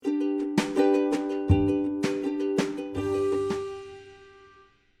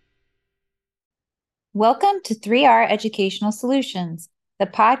Welcome to 3R Educational Solutions, the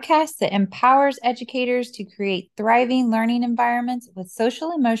podcast that empowers educators to create thriving learning environments with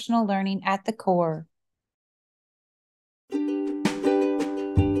social emotional learning at the core.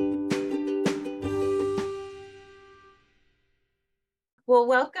 Well,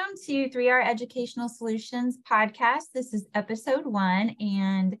 welcome to 3R Educational Solutions podcast. This is episode 1,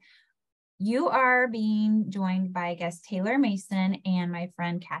 and you are being joined by guest Taylor Mason and my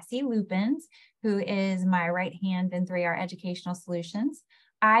friend Cassie Luppens, who is my right hand in 3R Educational Solutions.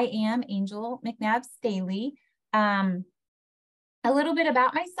 I am Angel McNabb Staley. A little bit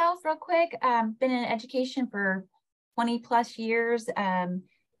about myself real quick. Been in education for 20 plus years.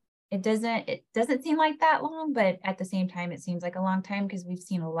 It doesn't seem like that long, but at the same time, it seems like a long time because we've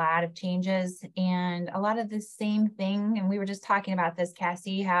seen a lot of changes and a lot of the same thing. And we were just talking about this,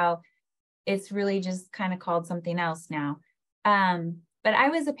 Cassie, how it's really just kind of called something else now. But I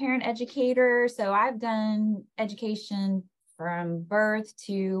was a parent educator, so I've done education from birth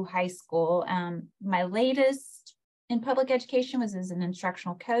to high school. My latest in public education was as an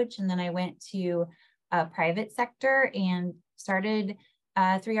instructional coach, and then I went to a private sector and started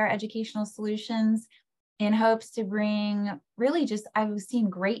 3R Educational Solutions in hopes to bring really just, I was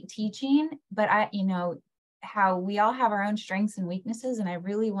seeing great teaching, but how we all have our own strengths and weaknesses, and I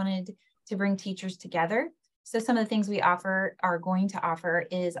really wanted to bring teachers together. So some of the things we are going to offer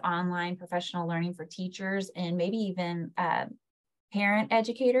is online professional learning for teachers and maybe even parent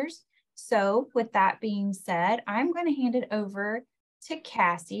educators. So with that being said, I'm going to hand it over to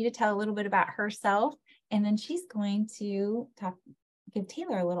Cassie to tell a little bit about herself, and then she's going to give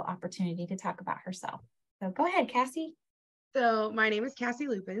Taylor a little opportunity to talk about herself. So go ahead, Cassie. So my name is Cassie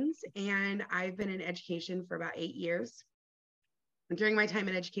Luppens, and I've been in education for about 8 years. During my time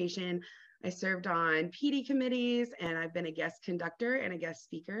in education, I served on PD committees, and I've been a guest conductor and a guest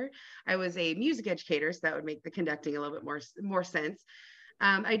speaker. I was a music educator, so that would make the conducting a little bit more sense.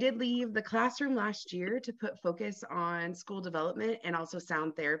 I did leave the classroom last year to put focus on school development and also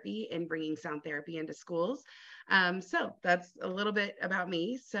sound therapy and bringing sound therapy into schools. So that's a little bit about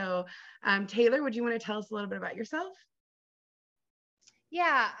me. So Taylor, would you want to tell us a little bit about yourself?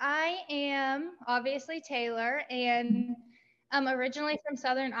 Yeah, I am obviously Taylor, and I'm originally from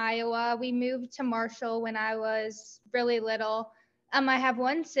Southern Iowa. We moved to Marshall when I was really little. I have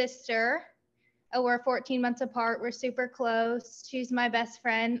one sister. We're 14 months apart. We're super close. She's my best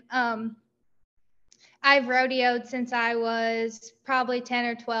friend. I've rodeoed since I was probably 10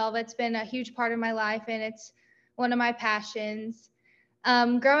 or 12. It's been a huge part of my life, and it's one of my passions.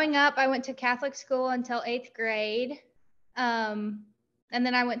 Growing up, I went to Catholic school until 8th grade. And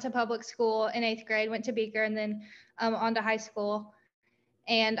then I went to public school in 8th grade, went to Beaker, and then on to high school.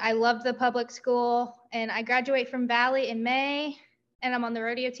 And I loved the public school. And I graduate from Valley in May, and I'm on the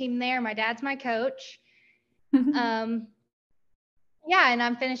rodeo team there. My dad's my coach. Yeah, and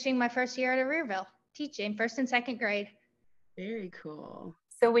I'm finishing my first year at Rearville, teaching 1st and 2nd grade. Very cool.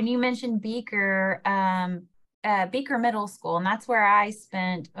 So when you mentioned Beaker, Beaker Middle School, and that's where I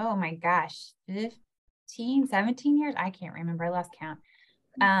spent, oh my gosh, 15, 17 years? I can't remember. I lost count.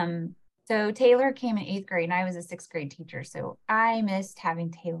 So Taylor came in 8th grade and I was a 6th grade teacher. So I missed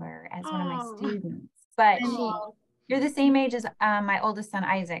having Taylor as one of my students. But you're the same age as my oldest son,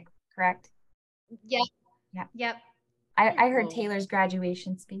 Isaac, correct? Yep. Yeah. Yep. I heard Taylor's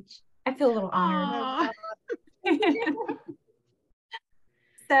graduation speech. I feel a little honored.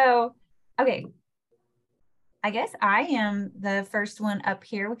 So, okay. I guess I am the first one up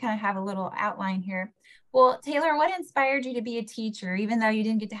here. We kind of have a little outline here. Well, Taylor, what inspired you to be a teacher, even though you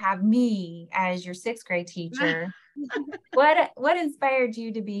didn't get to have me as your 6th grade teacher? What inspired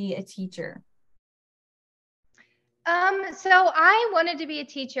you to be a teacher? So I wanted to be a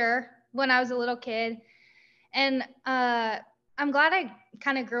teacher when I was a little kid, and I'm glad I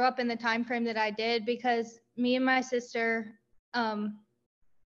kind of grew up in the time frame that I did, because me and my sister,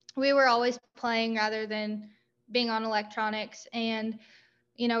 we were always playing rather than being on electronics, and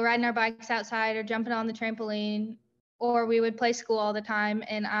riding our bikes outside or jumping on the trampoline, or we would play school all the time.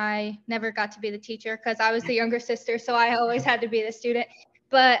 And I never got to be the teacher because I was the younger sister, so I always had to be the student.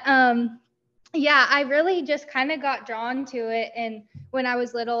 But yeah, I really just kind of got drawn to it and when I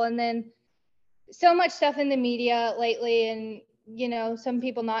was little, and then so much stuff in the media lately, and some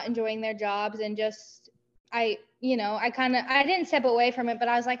people not enjoying their jobs, and just I didn't step away from it, but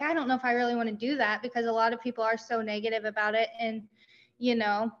I was like, I don't know if I really want to do that, because a lot of people are so negative about it, and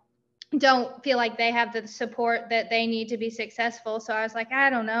don't feel like they have the support that they need to be successful. So I was like, I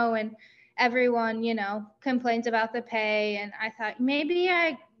don't know. And everyone, complains about the pay. And I thought maybe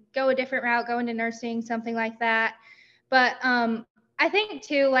I go a different route, go into nursing, something like that. But I think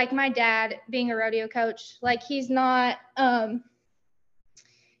too, like my dad being a rodeo coach, like he's not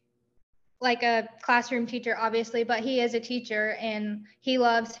like a classroom teacher, obviously, but he is a teacher and he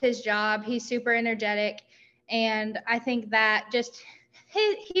loves his job. He's super energetic. And I think that just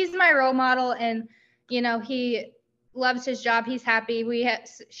he's my role model, and he loves his job. He's happy. We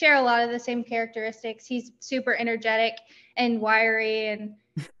share a lot of the same characteristics. He's super energetic and wiry, and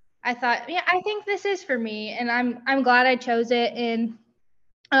I thought, yeah, I think this is for me, and I'm glad I chose it. And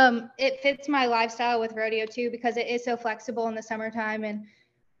it fits my lifestyle with rodeo too, because it is so flexible in the summertime. And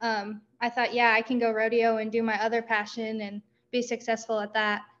I thought, yeah, I can go rodeo and do my other passion and be successful at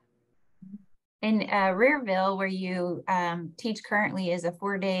that. In Rearville, where you teach currently, is a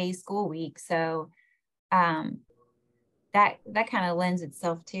 4-day school week. So that kind of lends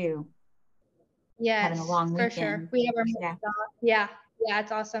itself to having a Yes, long for weekend. sure. We have our yeah,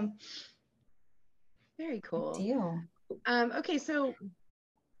 it's awesome. Very cool. Good deal. Okay, so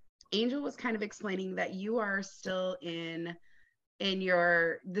Angel was kind of explaining that you are still in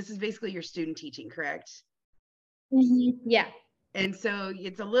your, this is basically your student teaching, correct? Yeah. And so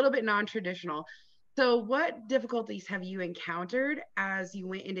it's a little bit non-traditional. So what difficulties have you encountered as you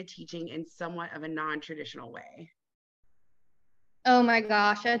went into teaching in somewhat of a non-traditional way? Oh my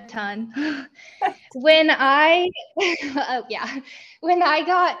gosh, a ton. When I when I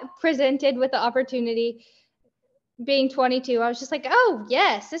got presented with the opportunity, being 22, I was just like, oh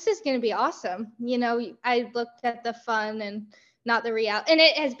yes, this is going to be awesome. I looked at the fun and not the reality, and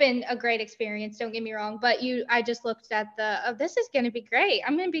it has been a great experience, don't get me wrong, but I just looked at this is going to be great,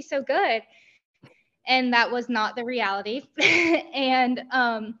 I'm going to be so good. And that was not the reality. And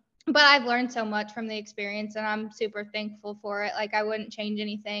but I've learned so much from the experience, and I'm super thankful for it. Like I wouldn't change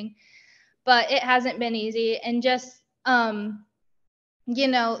anything, but it hasn't been easy. And just the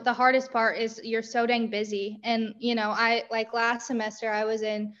hardest part is you're so dang busy. And I like last semester I was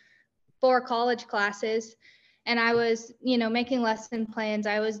in 4 college classes, and I was making lesson plans.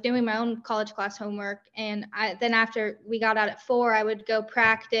 I was doing my own college class homework, and then after we got out at 4, I would go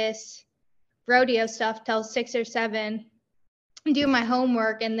practice rodeo stuff till 6 or 7, do my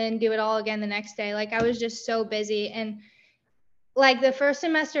homework, and then do it all again the next day. Like I was just so busy. And like the first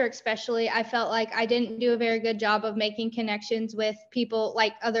semester especially, I felt like I didn't do a very good job of making connections with people,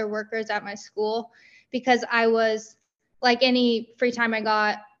 like other workers at my school, because I was like, any free time I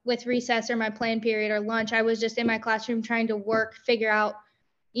got with recess or my planned period or lunch, I was just in my classroom trying to figure out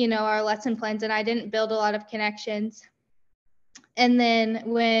our lesson plans, and I didn't build a lot of connections. And then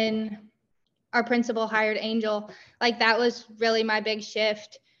when our principal hired Angel, like that was really my big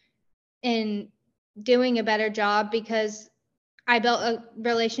shift in doing a better job, because I built a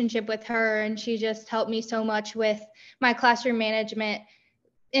relationship with her, and she just helped me so much with my classroom management,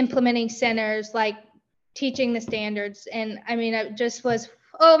 implementing centers, like teaching the standards. And I mean, it just was,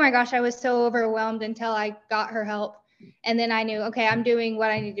 oh my gosh, I was so overwhelmed until I got her help. And then I knew, okay, I'm doing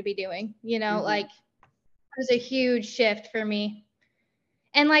what I need to be doing, like it was a huge shift for me.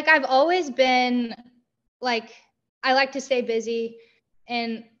 And like I've always been like, I like to stay busy,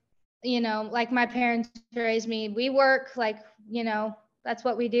 and like my parents raised me, we work, like that's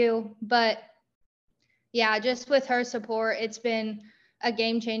what we do. But yeah, just with her support, it's been a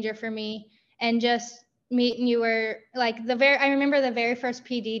game changer for me. And just meeting you were like I remember the very first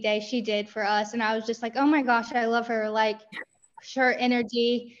PD day she did for us, and I was just like, oh my gosh, I love her. Like her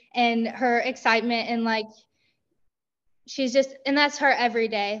energy and her excitement, and like she's just, and that's her every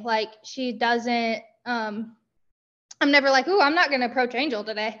day. Like she doesn't I'm never like, ooh, I'm not going to approach Angel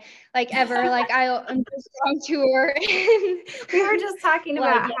today, like ever. Like I'm just on tour. We were just talking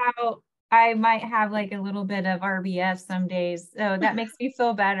about how I might have like a little bit of RBF some days, so that makes me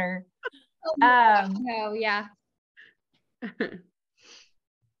feel better. No, yeah.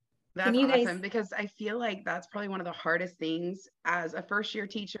 That's awesome, because I feel like that's probably one of the hardest things as a first-year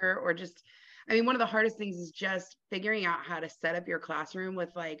teacher, or just, I mean, one of the hardest things is just figuring out how to set up your classroom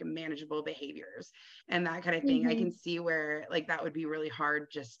with like manageable behaviors and that kind of thing. I can see where like that would be really hard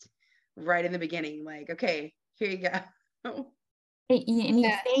just right in the beginning. Like, okay, here you go. And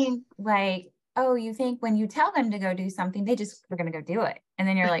you think like, oh, you think when you tell them to go do something, they're going to go do it. And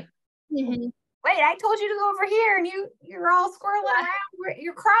then you're like, wait, I told you to go over here, and you're all squirreling around.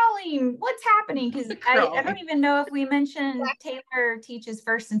 You're crawling. What's happening? Because I don't even know if we mentioned Taylor teaches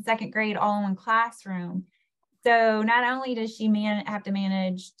 1st and 2nd grade all in one classroom. So not only does she have to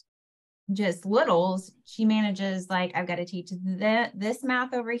manage just littles, she manages like, I've got to teach this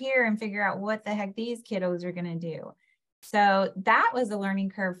math over here and figure out what the heck these kiddos are going to do. So that was a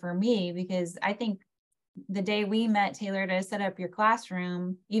learning curve for me, because I think the day we met Taylor to set up your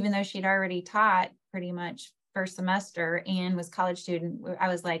classroom, even though she'd already taught pretty much first semester and was college student, I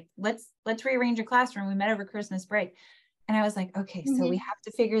was like, let's rearrange your classroom. We met over Christmas break. And I was like, okay, so we have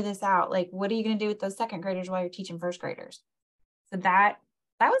to figure this out. Like, what are you going to do with those second graders while you're teaching first graders? So that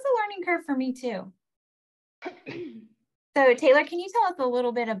was a learning curve for me too. So Taylor, can you tell us a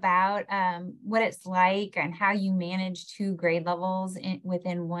little bit about what it's like and how you manage 2 grade levels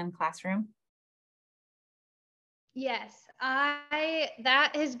within one classroom? Yes,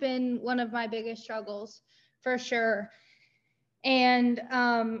 that has been one of my biggest struggles for sure. And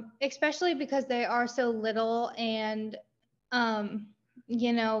especially because they are so little and,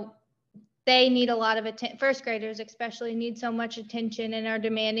 you know, they need a lot of attention. First graders especially need so much attention and are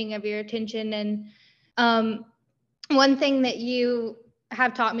demanding of your attention. And one thing that you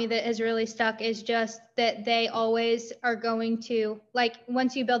have taught me that has really stuck is just that they always are going to, like,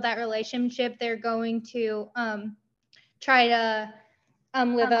 once you build that relationship, they're going to try to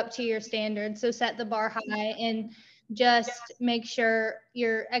live up to your standards. So set the bar high and just make sure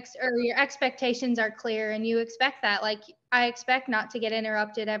your expectations are clear, and you expect that. Like, I expect not to get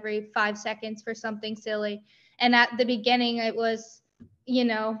interrupted every 5 seconds for something silly. And at the beginning, it was,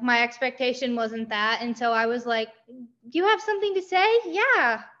 my expectation wasn't that. And so I was like, you have something to say?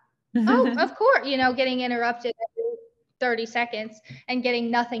 Yeah. Oh, of course, getting interrupted every 30 seconds and getting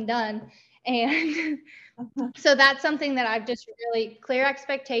nothing done. And so that's something that I've just really clear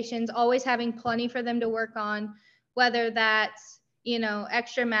expectations, always having plenty for them to work on, whether that's,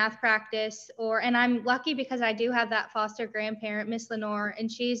 extra math practice and I'm lucky because I do have that foster grandparent, Miss Lenore,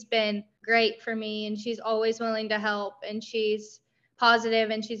 and she's been great for me, and she's always willing to help, and she's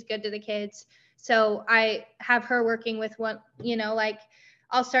positive and she's good to the kids. So I have her working with like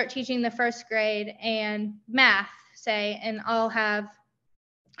I'll start teaching the first grade and math, say, and I'll have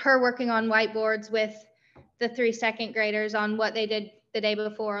her working on whiteboards with the 3 second graders on what they did the day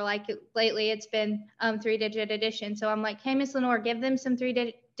before. Like lately it's been 3-digit addition. So I'm like, hey, Miss Lenore, give them some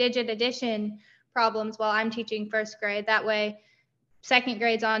 3-digit addition problems while I'm teaching first grade. That way second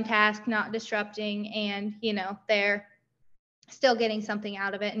grade's on task, not disrupting, and, they're still getting something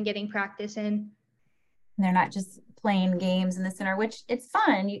out of it and getting practice in. And they're not just playing games in the center, which it's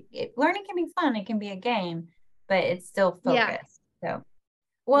fun. Learning can be fun. It can be a game, but it's still focused. Yeah. So,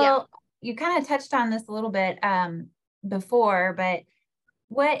 well, you kind of touched on this a little bit before, but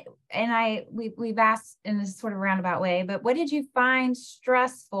we've asked in this sort of roundabout way, but what did you find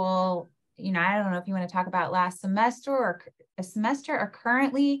stressful? I don't know if you want to talk about last semester or a semester or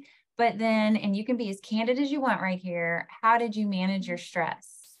currently, but then, and you can be as candid as you want right here. How did you manage your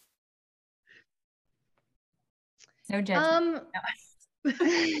stress? No judgment.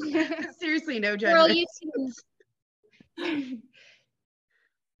 Seriously, no judgment. Girl,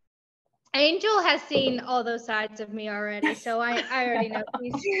 Angel has seen all those sides of me already, so I already know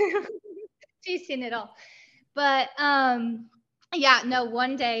she's seen it all. But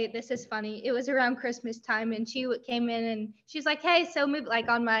one day, this is funny. It was around Christmas time, and she came in and she's like, hey, so like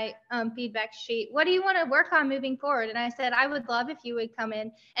on my feedback sheet, what do you want to work on moving forward? And I said, I would love if you would come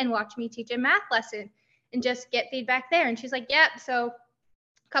in and watch me teach a math lesson and just get feedback there. And she's like, yep. So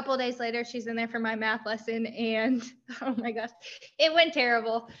a couple of days later, she's in there for my math lesson, and oh my gosh, it went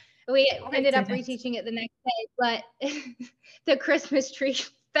terrible. We ended up reteaching it the next day, but the Christmas tree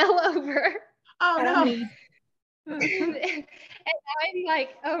fell over. Oh no. And I'm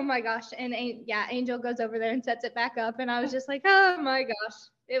like, oh my gosh. And Angel goes over there and sets it back up. And I was just like, oh my gosh,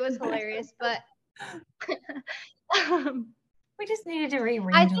 it was hilarious. But we just needed to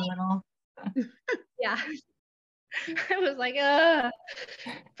rearrange a little. Yeah. I was like,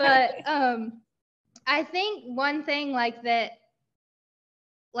 but I think one thing like that,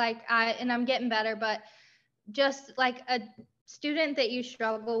 I'm getting better, but just like a student that you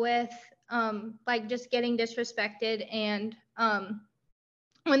struggle with, like just getting disrespected and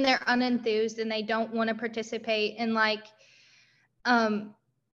when they're unenthused and they don't want to participate, and like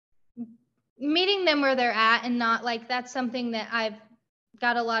meeting them where they're at, and not like, that's something that I've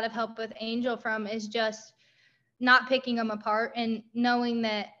got a lot of help with Angel from, is just not picking them apart and knowing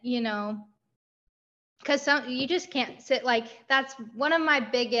that, because you just can't sit, like, that's one of my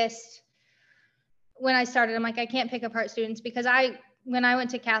biggest, when I started, I'm like, I can't pick apart students, because when I went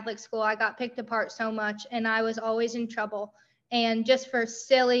to Catholic school, I got picked apart so much, and I was always in trouble, and just for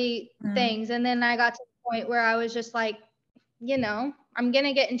silly things. And then I got to the point where I was just like, I'm going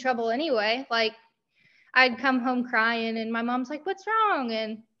to get in trouble anyway. Like, I'd come home crying, and my mom's like, what's wrong?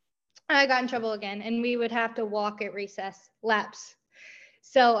 And I got in trouble again, and we would have to walk at recess, laps.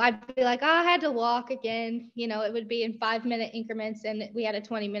 So I'd be like, I had to walk again. It would be in 5-minute increments, and we had a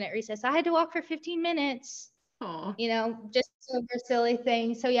 20-minute recess. I had to walk for 15 minutes. Oh, just over silly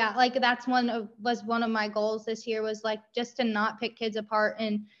things. So yeah, like that's was one of my goals this year, was like just to not pick kids apart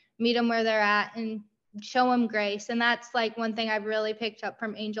and meet them where they're at and show them grace. And that's like one thing I've really picked up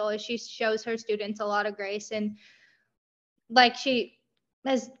from Angel, is she shows her students a lot of grace. And like she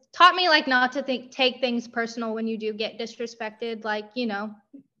has taught me like not to take things personal when you do get disrespected. Like,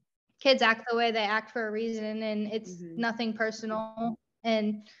 kids act the way they act for a reason, and it's nothing personal,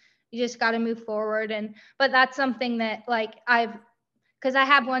 and you just got to move forward. But that's something that like because I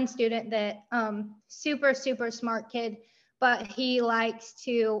have one student that super super smart kid, but he likes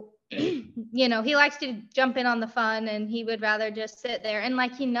to he likes to jump in on the fun, and he would rather just sit there. And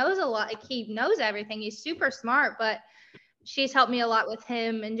like he knows a lot, like he knows everything, he's super smart, but she's helped me a lot with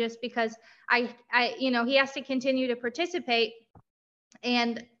him. And just because I he has to continue to participate,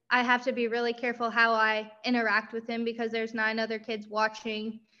 and I have to be really careful how I interact with him, because there's 9 other kids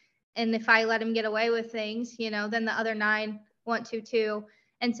watching. And if I let him get away with things, then the other 9 want to too.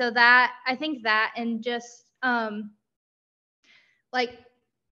 And so I think that, and just like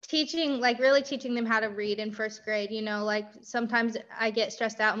really teaching them how to read in first grade, like sometimes I get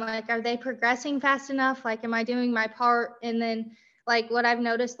stressed out. I'm like, are they progressing fast enough? Like, am I doing my part? And then like what I've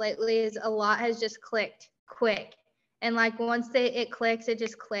noticed lately is a lot has just clicked quick. And like once it clicks, it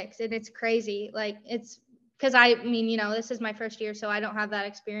just clicks, and it's crazy. Like it's because this is my first year, so I don't have that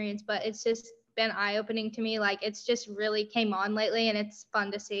experience, but it's just been eye-opening to me. Like it's just really came on lately, and it's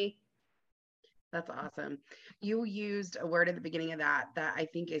fun to see. That's awesome. You used a word at the beginning of that I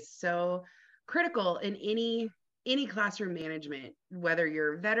think is so critical in any classroom management, whether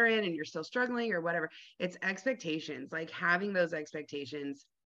you're a veteran and you're still struggling or whatever. It's expectations, like having those expectations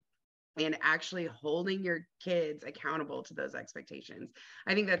and actually holding your kids accountable to those expectations.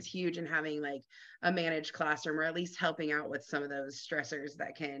 I think that's huge in having like a managed classroom, or at least helping out with some of those stressors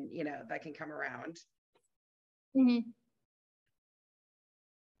that can come around. Mm-hmm.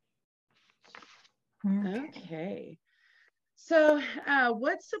 Okay. So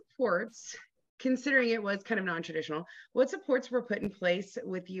what supports, considering it was kind of non-traditional, what supports were put in place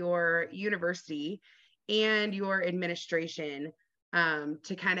with your university and your administration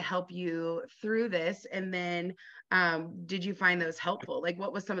to kind of help you through this? And then did you find those helpful? Like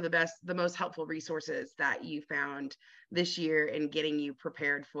what was some of the most helpful resources that you found this year in getting you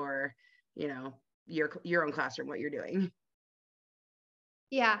prepared for, your own classroom, what you're doing?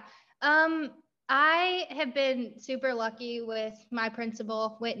 Yeah. I have been super lucky with my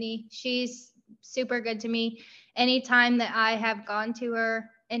principal, Whitney. She's super good to me. Anytime that I have gone to her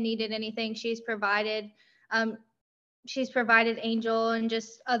and needed anything, she's provided Angel and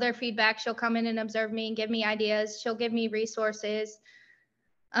just other feedback. She'll come in and observe me and give me ideas. She'll give me resources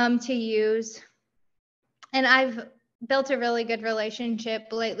to use. And I've built a really good relationship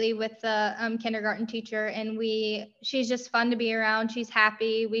lately with the kindergarten teacher, and she's just fun to be around. She's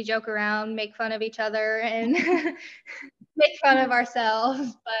happy. We joke around, make fun of each other, and make fun of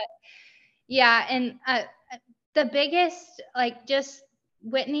ourselves. But yeah, and the biggest, like, just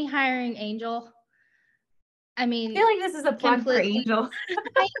Whitney hiring Angel. I mean, I feel like this is a plug for Angel.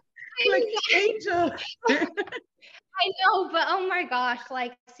 Like Angel. I know, but oh my gosh,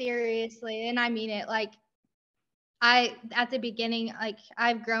 like seriously, and I mean it. Like at the beginning, like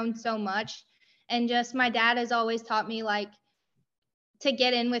I've grown so much, and just my dad has always taught me like to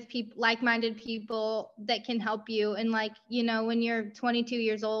get in with people, like-minded people that can help you. And like, when you're 22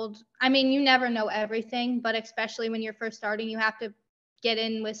 years old, I mean, you never know everything, but especially when you're first starting, you have to get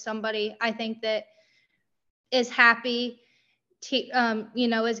in with somebody, I think, that is happy,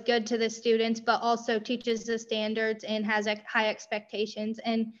 is good to the students, but also teaches the standards and has high expectations.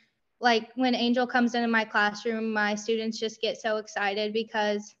 And like when Angel comes into my classroom, my students just get so excited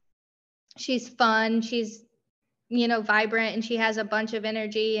because she's fun, she's vibrant, and she has a bunch of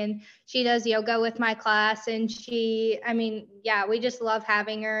energy, and she does yoga with my class. And we just love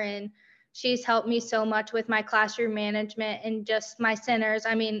having her, and she's helped me so much with my classroom management and just my centers.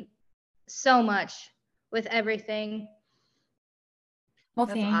 I mean, so much with everything. Well,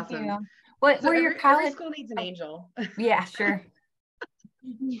 That's thank awesome. you. What were your college? Every school needs an angel. Yeah, sure.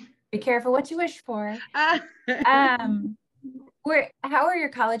 Be careful what you wish for. How are your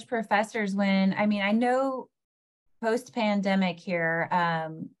college professors I know post-pandemic here,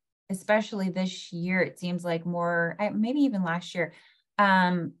 especially this year, it seems like more, maybe even last year,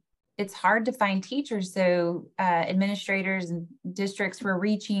 it's hard to find teachers. So administrators and districts were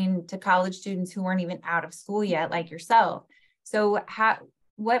reaching to college students who weren't even out of school yet, like yourself. So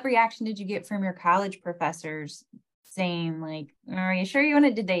what reaction did you get from your college professors saying like, are you sure you want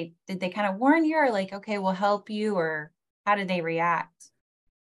to, did they kind of warn you, or like, okay, we'll help you, or how did they react?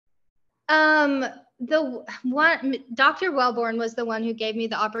 the one, Dr. Wellborn was the one who gave me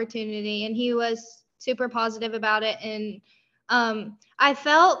the opportunity, and he was super positive about it. And I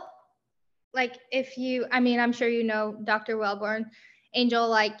felt like I'm sure you know Dr. Wellborn, Angel,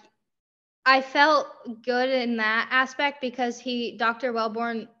 like I felt good in that aspect because Dr.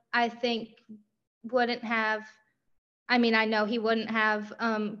 Wellborn, I think wouldn't have, I know he wouldn't have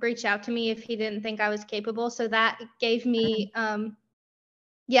reached out to me if he didn't think I was capable. So that gave me, that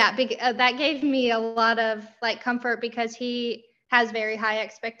gave me a lot of like comfort because he has very high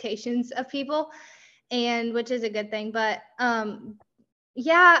expectations of people, and which is a good thing. But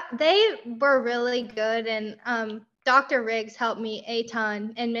they were really good, and Dr. Riggs helped me a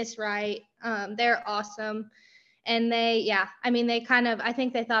ton, and Miss Wright, they're awesome. And they I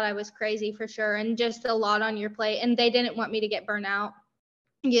think they thought I was crazy for sure, and just a lot on your plate, and they didn't want me to get burnt out,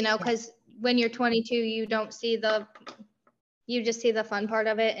 because when you're 22, you just see the fun part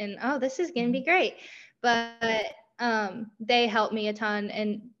of it, and oh, this is going to be great. But they helped me a ton,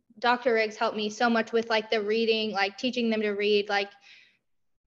 and Dr. Riggs helped me so much with like the reading, like teaching them to read, like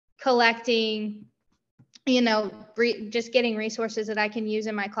collecting, just getting resources that I can use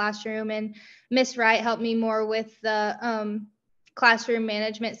in my classroom. And Miss Wright helped me more with the classroom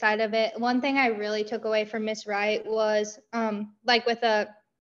management side of it. One thing I really took away from Miss Wright was like with a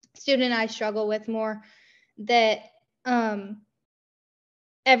student I struggle with more, that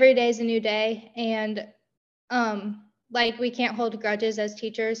every day is a new day, and like we can't hold grudges as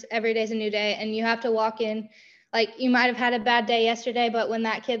teachers. Every day is a new day, and you have to walk in. Like you might have had a bad day yesterday, but when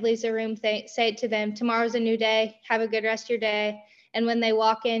that kid leaves the room, say it to them, tomorrow's a new day, have a good rest of your day. And when they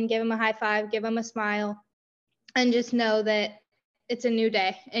walk in, give them a high five, give them a smile, and just know that it's a new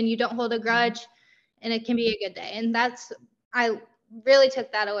day and you don't hold a grudge, and it can be a good day. And I really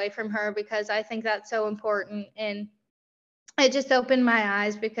took that away from her because I think that's so important. And it just opened my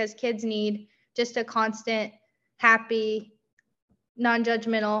eyes because kids need just a constant, happy,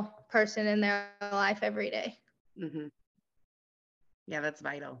 non-judgmental person in their life every day. Mm-hmm. Yeah, that's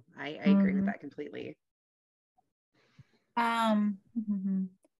vital. I agree with that completely. Where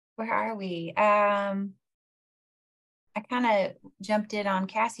are we? I kind of jumped in on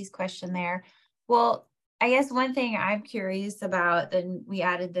Cassie's question there. Well, I guess one thing I'm curious about, then we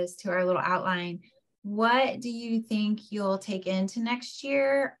added this to our little outline. What do you think you'll take into next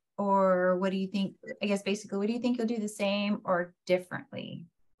year? Or what do you think, I guess basically, what do you think you'll do the same or differently?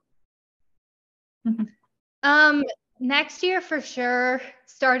 Next year for sure,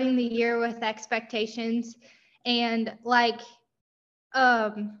 starting the year with expectations, and like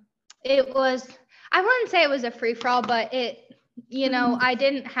it was, I wouldn't say it was a free for all, but it, I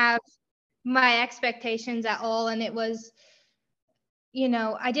didn't have my expectations at all, and it was,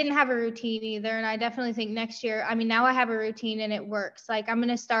 I didn't have a routine either. And I definitely think next year, now I have a routine and it works. Like I'm going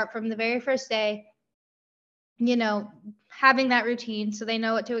to start from the very first day, having that routine so they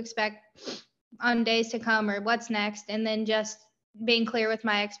know what to expect on days to come or what's next, and then just being clear with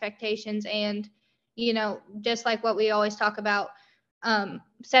my expectations. And just like what we always talk about,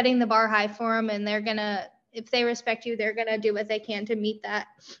 setting the bar high for them, and they're gonna, if they respect you, they're gonna do what they can to meet that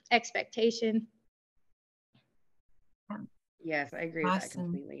expectation. Yes, I agree with that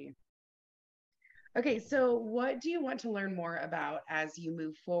completely. Okay, so what do you want to learn more about as you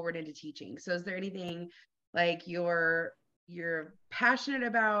move forward into teaching? So is there anything like you're passionate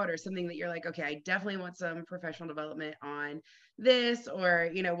about, or something that you're like, okay, I definitely want some professional development on this, or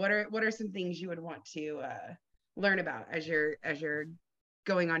what are some things you would want to learn about as you're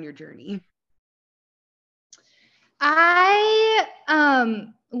going on your journey? I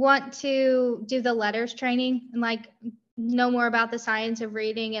want to do the letters training and like know more about the science of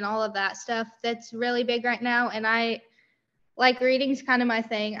reading and all of that stuff. That's really big right now, and I like reading's kind of my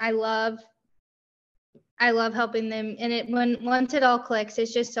thing. I love helping them, and once it all clicks,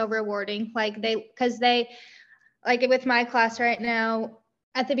 it's just so rewarding. Like because they like with my class right now,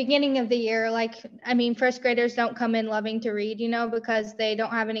 at the beginning of the year, first graders don't come in loving to read, because they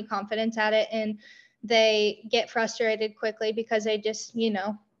don't have any confidence at it, and they get frustrated quickly because they just,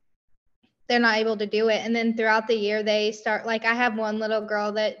 they're not able to do it. And then throughout the year, they start, like I have one little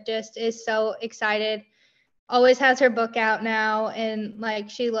girl that just is so excited, always has her book out now, and like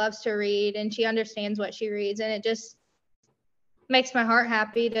she loves to read and she understands what she reads, and it just makes my heart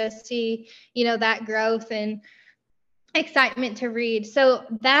happy to see, that growth and excitement to read. So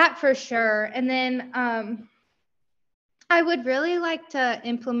that for sure. And then I would really like to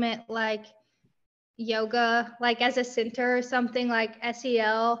implement like yoga, like as a center or something, like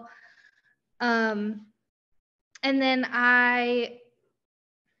SEL. And then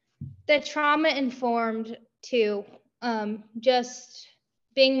the trauma informed too, just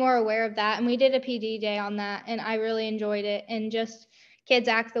being more aware of that. And we did a PD day on that, and I really enjoyed it. And just kids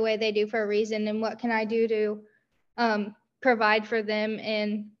act the way they do for a reason, and what can I do to provide for them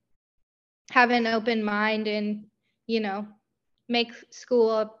and have an open mind and, make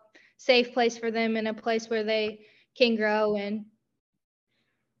school a safe place for them and a place where they can grow and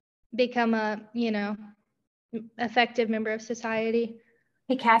become a, effective member of society.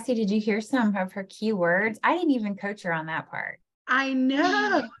 Hey, Cassie, did you hear some of her key words? I didn't even coach her on that part. I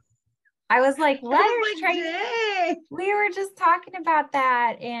know. I was like, letters training. Dang. We were just talking about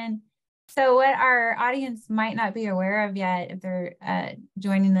that. And so what our audience might not be aware of yet, if they're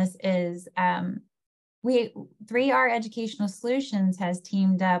joining this, is 3R Educational Solutions has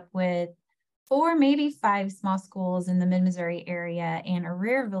teamed up with 4, maybe 5 small schools in the mid-Missouri area, and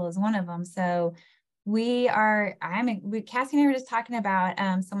Aurierville is one of them. So Cassie and I were just talking about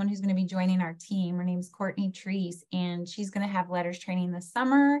someone who's going to be joining our team. Her name's Courtney Treese, and she's going to have letters training this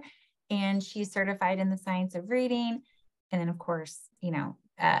summer, and she's certified in the science of reading. And then, of course,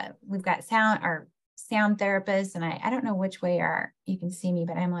 we've got sound therapists, and I don't know which way you can see me,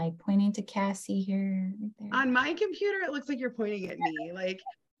 but I'm like pointing to Cassie here. Right there. On my computer, it looks like you're pointing at me. Like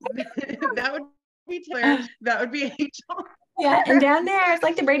that would be Claire. That would be Angel. Yeah, and down there it's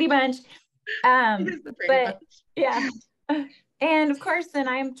like the Brady Bunch. Bunch. Yeah. And of course, then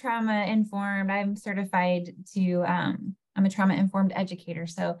I'm trauma informed. I'm certified I'm a trauma informed educator.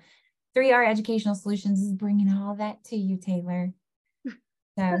 So 3R Educational Solutions is bringing all that to you, Taylor. So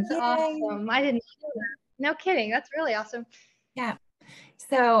that's awesome. I didn't know that. No kidding. That's really awesome. Yeah.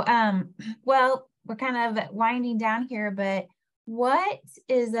 So, well, we're kind of winding down here, but what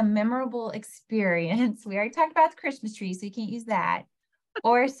is a memorable experience? We already talked about the Christmas tree, so you can't use that.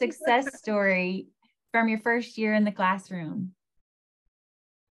 Or a success story from your first year in the classroom?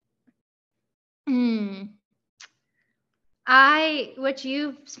 Which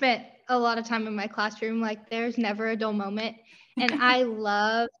you've spent a lot of time in my classroom, like there's never a dull moment. And I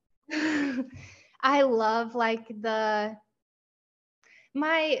love like I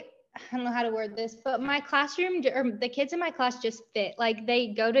don't know how to word this, but my classroom, or the kids in my class just fit. Like they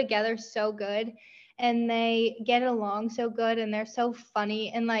go together so good and they get along so good and they're so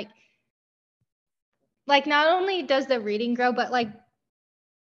funny. And like not only does the reading grow, but like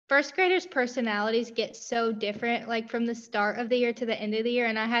first graders' personalities get so different, like from the start of the year to the end of the year.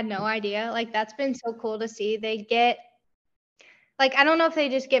 And I had no idea. Like that's been so cool to see. They get, like, I don't know if they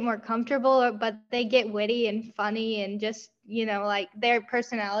just get more comfortable, but they get witty and funny and just, like their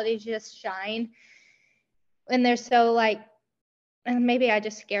personalities just shine. And they're so like, and maybe I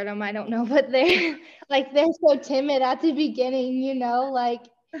just scared them, I don't know, but they're so timid at the beginning,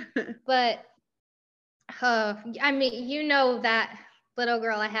 but I mean, that little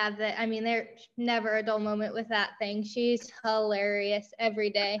girl I have, that, I mean, there's never a dull moment with that thing. She's hilarious every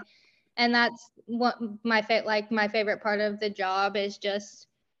day. And that's what my favorite part of the job is, just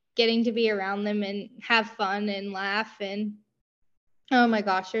getting to be around them and have fun and laugh. And oh my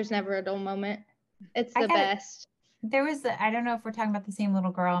gosh, there's never a dull moment. It's the best. There was, I don't know if we're talking about the same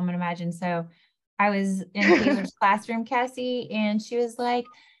little girl, I'm going to imagine. So I was in Taylor's classroom, Cassie, and she was like,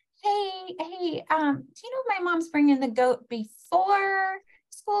 hey, do you know my mom's bringing the goat before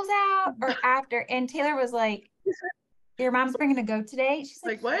school's out or after? And Taylor was like, your mom's bringing a goat today? She's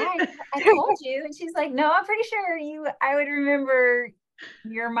like, what? Yeah, I told you. And she's like, no, I'm pretty sure I would remember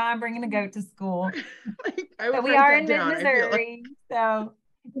your mom bringing a goat to school. But we are in mid-Missouri, so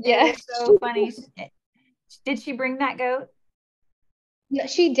yeah, it's so funny. Did she bring that goat? No,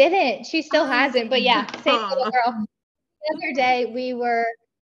 she didn't. She still hasn't. But yeah, same little girl. The other day we were,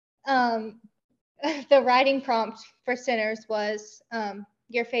 the writing prompt for Sinners was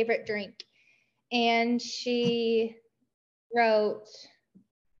your favorite drink, and she wrote,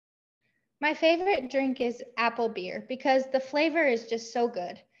 my favorite drink is apple beer because the flavor is just so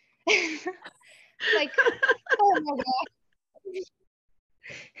good. Like, oh my God.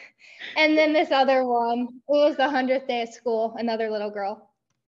 And then this other one, it was the 100th day of school, another little girl.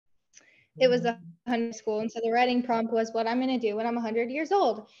 It was the 100th school. And so the writing prompt was what I'm going to do when I'm 100 years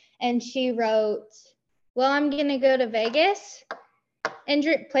old. And she wrote, well, I'm going to go to Vegas and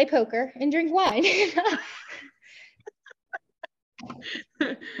play poker and drink wine.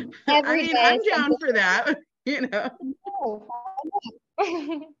 I'm down for that, I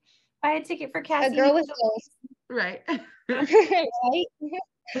had a ticket for Cassie. A girl with goals. Right. Right?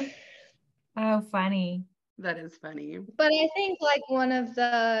 Oh, funny. That is funny. But I think like one of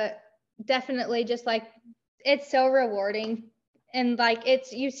the, definitely just like, it's so rewarding. And like,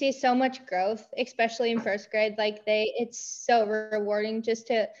 you see so much growth, especially in first grade. Like it's so rewarding just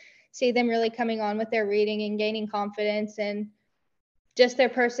to see them really coming on with their reading and gaining confidence. And just their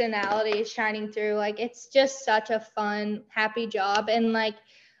personality shining through. Like, it's just such a fun, happy job. And like,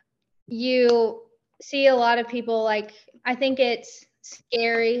 you see a lot of people, like, I think it's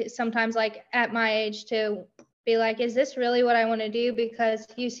scary sometimes, like at my age, to be like, is this really what I want to do? Because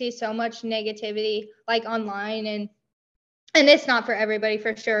you see so much negativity like online, and it's not for everybody,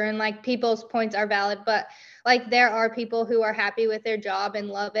 for sure. And like, people's points are valid, but like, there are people who are happy with their job and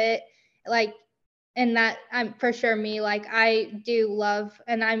love it. Like, and that, I'm for sure me, like, I do love,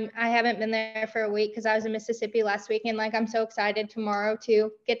 and I haven't been there for a week because I was in Mississippi last week, and like, I'm so excited tomorrow to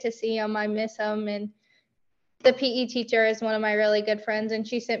get to see them. I miss them. And the PE teacher is one of my really good friends, and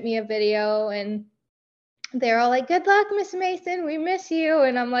she sent me a video, and they're all like, good luck, Miss Mason, we miss you.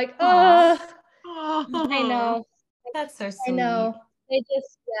 And I'm like, oh, I know. That's so sweet. I know. It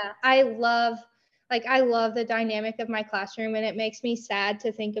just, yeah, I love the dynamic of my classroom, and it makes me sad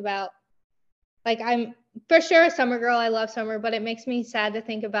to think about, like, I'm for sure a summer girl. I love summer, but it makes me sad to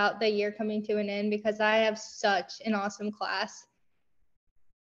think about the year coming to an end because I have such an awesome class.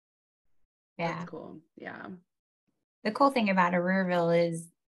 Yeah. That's cool. Yeah. The cool thing about Aurorville is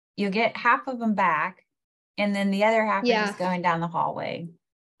you get half of them back, and then the other half are just going down the hallway.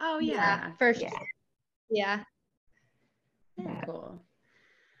 Oh yeah. For sure. Yeah. Cool.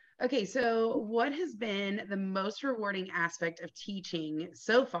 Okay, so what has been the most rewarding aspect of teaching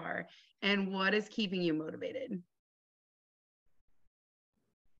so far, and what is keeping you motivated?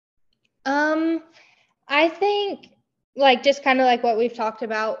 I think, like, just kind of like what we've talked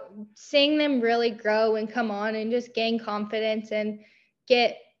about, seeing them really grow and come on and just gain confidence and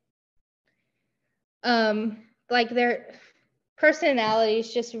get like, their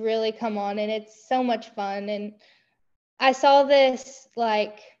personalities just really come on, and it's so much fun. And I saw this,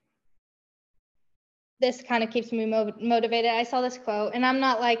 like, this kind of keeps me motivated. I saw this quote, and I'm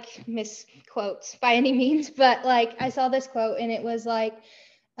not like misquotes by any means, but like, I saw this quote, and it was like,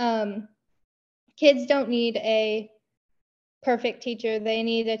 kids don't need a perfect teacher. They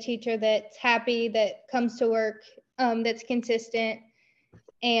need a teacher that's happy, that comes to work, that's consistent,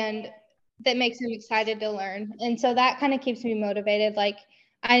 and that makes them excited to learn. And so that kind of keeps me motivated. Like,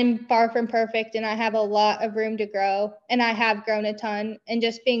 I'm far from perfect, and I have a lot of room to grow, and I have grown a ton, and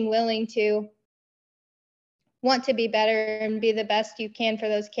just being willing to want to be better and be the best you can for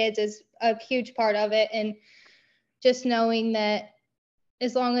those kids is a huge part of it. And just knowing that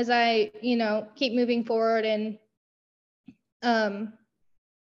as long as I, keep moving forward and,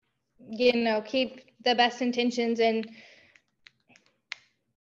 keep the best intentions, and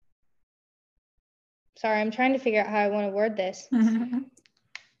sorry, I'm trying to figure out how I want to word this.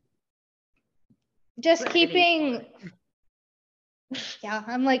 Just keeping, yeah,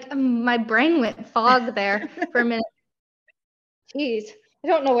 I'm like, my brain went fog there for a minute. Jeez, I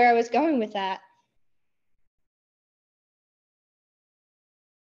don't know where I was going with that.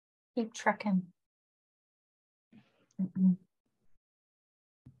 Keep trucking.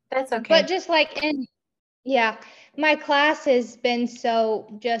 That's okay. But just like, my class has been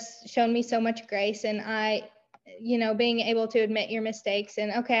just shown me so much grace, and I, being able to admit your mistakes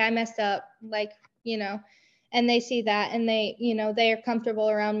and, okay, I messed up, like, and they see that, and they, they are comfortable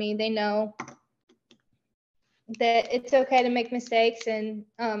around me. They know that it's okay to make mistakes, and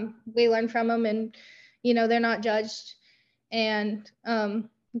we learn from them, and, they're not judged. And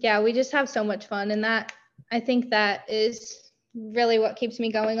we just have so much fun, and that, I think that is really what keeps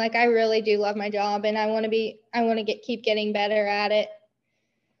me going. Like, I really do love my job, and I want to keep getting better at it.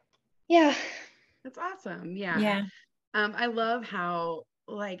 Yeah. That's awesome. Yeah. Yeah. I love how,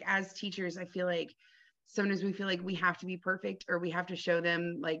 like, as teachers, I feel like sometimes we feel like we have to be perfect, or we have to show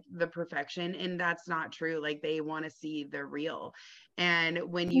them like the perfection, and that's not true. Like, they want to see the real. And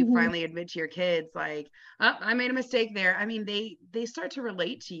when you finally admit to your kids, like, oh, I made a mistake there, I mean, they start to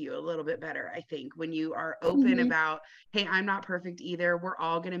relate to you a little bit better, I think, when you are open about, hey, I'm not perfect either, we're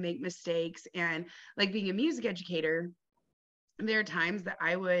all going to make mistakes. And like, being a music educator, there are times that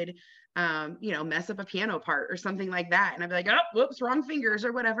I would mess up a piano part or something like that, and I'd be like, oh, whoops, wrong fingers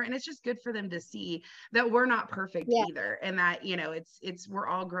or whatever. And it's just good for them to see that we're not perfect either, and that, it's we're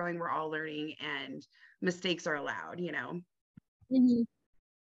all growing, we're all learning, and mistakes are allowed.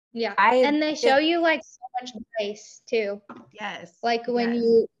 Yeah. And they show you like so much grace too. Yes. Like, when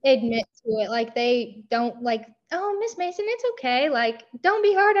you admit to it, like, they don't like, oh, Miss Mason, it's okay, like, don't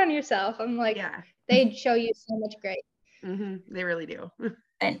be hard on yourself. I'm like, they show you so much grace. They really do.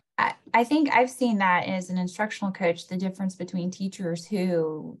 And I think I've seen that as an instructional coach, the difference between teachers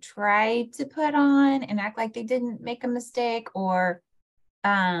who try to put on and act like they didn't make a mistake, or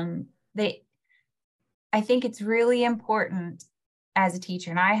I think it's really important as a teacher,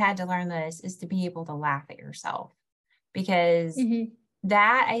 and I had to learn this, is to be able to laugh at yourself, because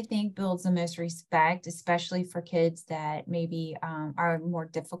that I think builds the most respect, especially for kids that maybe are more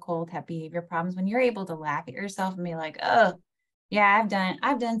difficult, have behavior problems. When you're able to laugh at yourself and be like, oh, yeah,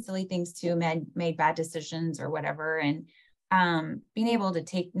 I've done silly things too, made bad decisions or whatever. And being able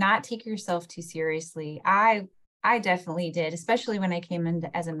to not take yourself too seriously. I definitely did, especially when I came in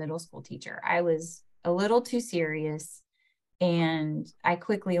as a middle school teacher. I was a little too serious, and I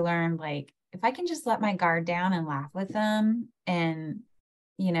quickly learned, like, if I can just let my guard down and laugh with them, and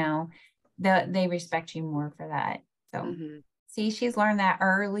they respect you more for that. So see, she's learned that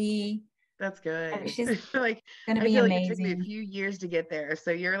early. That's good. She's like, gonna I be feel like it took me a amazing. few years to get there.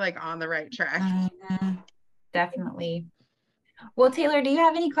 So you're like on the right track. Definitely. Well, Taylor, do you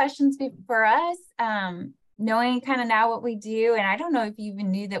have any questions for us? Knowing kind of now what we do, and I don't know if you even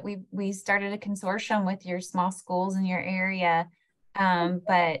knew that we started a consortium with your small schools in your area,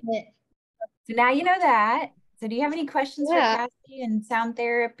 but so now you know that. So do you have any questions for Cassie and sound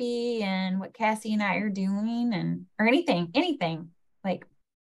therapy and what Cassie and I are doing, and or anything like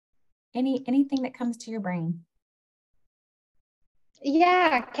anything that comes to your brain?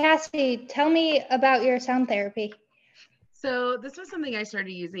 Yeah, Cassie, tell me about your sound therapy. So this was something I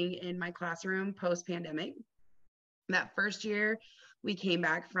started using in my classroom post-pandemic. That first year we came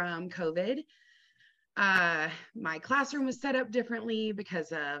back from COVID. My classroom was set up differently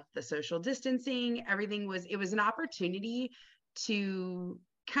because of the social distancing. It was an opportunity to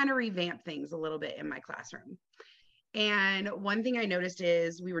kind of revamp things a little bit in my classroom. And one thing I noticed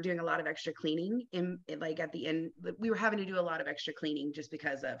is we were doing a lot of extra cleaning like at the end, we were having to do a lot of extra cleaning just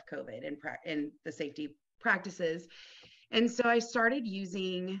because of COVID and the safety practices. And so I started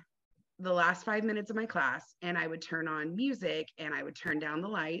using the last 5 minutes of my class, and I would turn on music and I would turn down the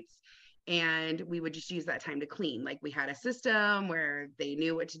lights, and we would just use that time to clean. Like, we had a system where they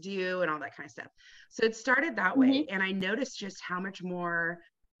knew what to do and all that kind of stuff. So it started that way. And I noticed just how much more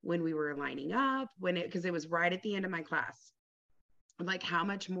when we were lining up, because it was right at the end of my class, like how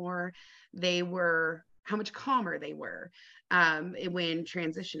much more how much calmer they were when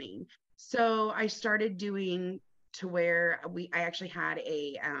transitioning. So I started doing to where I actually had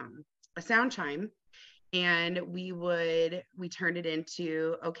a sound chime, and we turned it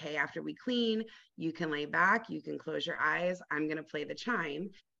into, okay, after we clean, you can lay back, you can close your eyes, I'm going to play the chime.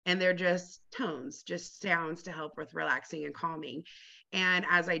 And they're just tones, just sounds to help with relaxing and calming. And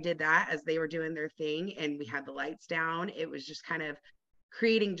as I did that, as they were doing their thing and we had the lights down, it was just kind of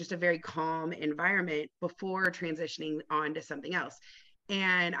creating just a very calm environment before transitioning on to something else.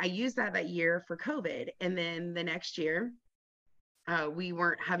 And I used that year for COVID. And then the next year, we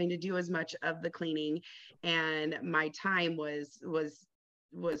weren't having to do as much of the cleaning, and my time was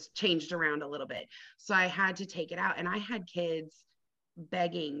changed around a little bit. So I had to take it out, and I had kids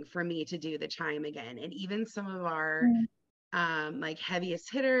begging for me to do the chime again. And even some of our like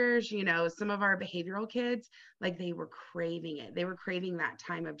heaviest hitters, some of our behavioral kids, like, they were craving it. They were craving that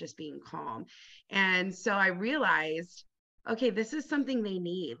time of just being calm. And so I realized, okay, this is something they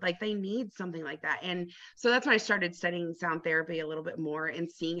need. Like, they need something like that. And so that's when I started studying sound therapy a little bit more and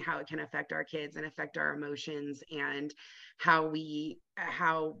seeing how it can affect our kids and affect our emotions and how we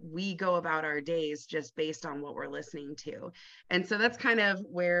go about our days just based on what we're listening to. And so that's kind of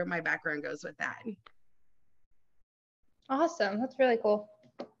where my background goes with that. Awesome. That's really cool.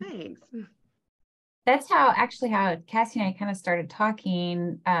 Thanks. That's how Cassie and I kind of started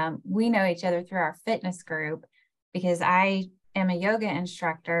talking. We know each other through our fitness group, because I am a yoga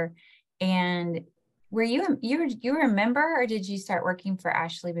instructor. And were you a member, or did you start working for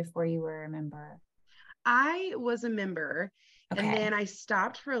Ashley before you were a member? I was a member. Okay. And then I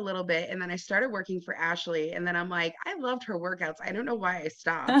stopped for a little bit, and then I started working for Ashley. And then I'm like, I loved her workouts. I don't know why I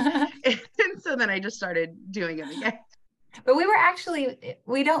stopped. And so then I just started doing them again. But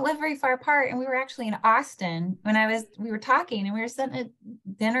we don't live very far apart, and we were actually in Austin when we were talking, and we were sitting at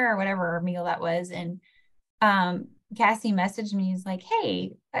dinner or whatever meal that was. And Cassie messaged me. He's like,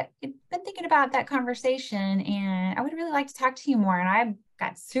 hey, I've been thinking about that conversation, and I would really like to talk to you more. And I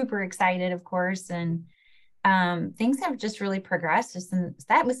got super excited, of course. And things have just really progressed since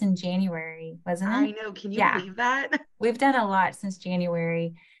that was in January, wasn't it? I know. Can you believe that? We've done a lot since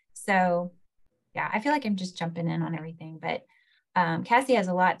January. So yeah, I feel like I'm just jumping in on everything, but Cassie has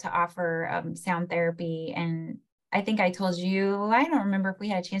a lot to offer, sound therapy. And I think I told you, I don't remember if we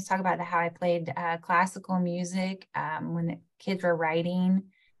had a chance to talk about how I played classical music when the kids were writing,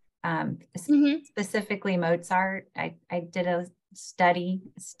 specifically Mozart. I did a study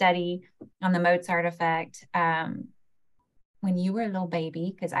on the Mozart effect when you were a little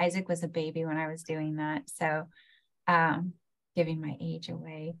baby, because Isaac was a baby when I was doing that. So giving my age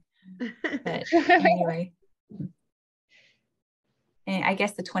away. But anyway. And I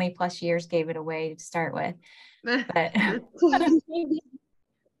guess the 20 plus years gave it away to start with. But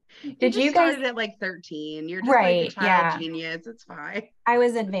did you guys started at like 13? You're just right, like a child genius. It's fine. I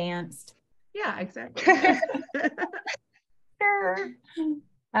was advanced. Yeah, exactly. Sure.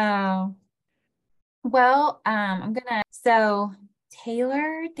 Oh. Well, so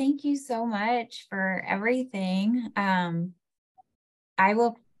Taylor, thank you so much for everything. I'll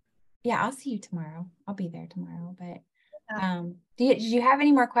see you tomorrow. I'll be there tomorrow, but did you have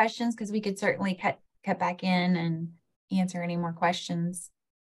any more questions? Because we could certainly cut back in and answer any more questions.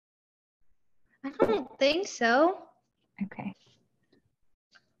 I don't think so. Okay.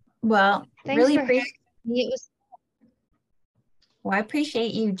 Well, Thanks really for having me. Well, I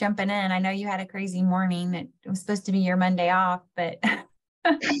appreciate you jumping in. I know you had a crazy morning. It was supposed to be your Monday off, but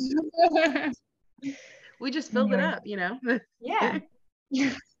we just filled it up, Yeah.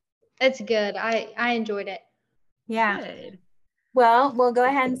 It's good. I enjoyed it. Yeah. Good. Well, we'll go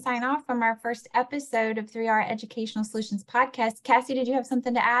ahead and sign off from our first episode of 3R Educational Solutions Podcast. Cassie, did you have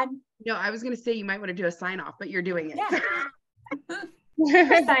something to add? No, I was going to say you might want to do a sign off, but you're doing it. Yeah.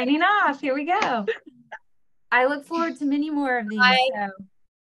 We're signing off. Here we go. I look forward to many more of these.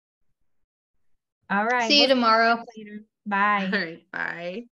 All right. See you tomorrow. Bye. All right. Bye.